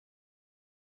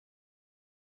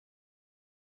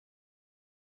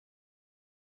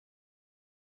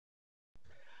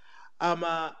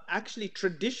Actually,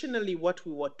 traditionally, what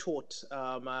we were taught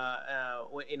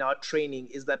in our training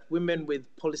is that women with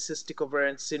polycystic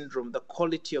ovarian syndrome, the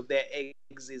quality of their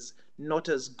eggs is not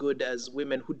as good as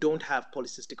women who don't have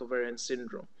polycystic ovarian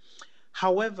syndrome.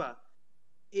 However,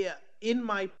 yeah, in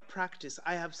my practice,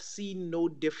 I have seen no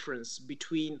difference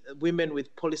between women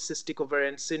with polycystic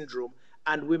ovarian syndrome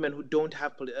and women who don't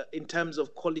have in terms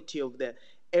of quality of their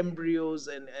embryos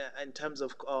and in terms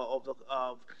of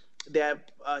their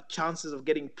chances of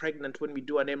getting pregnant when we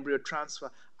do an embryo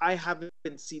transfer. I haven't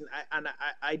seen,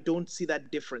 I don't see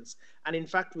that difference. And in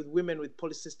fact, with women with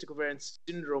polycystic ovarian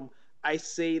syndrome, I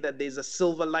say that there's a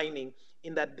silver lining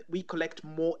in that we collect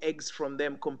more eggs from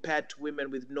them compared to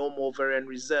women with normal ovarian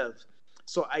reserve.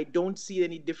 So I don't see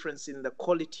any difference in the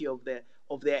quality of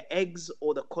their eggs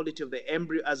or the quality of the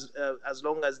embryo as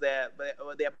long as their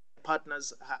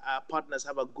partners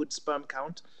have a good sperm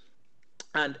count.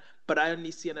 And but I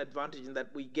only see an advantage in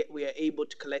that we are able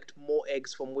to collect more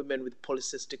eggs from women with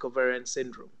polycystic ovarian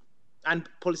syndrome and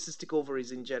polycystic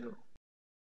ovaries in general.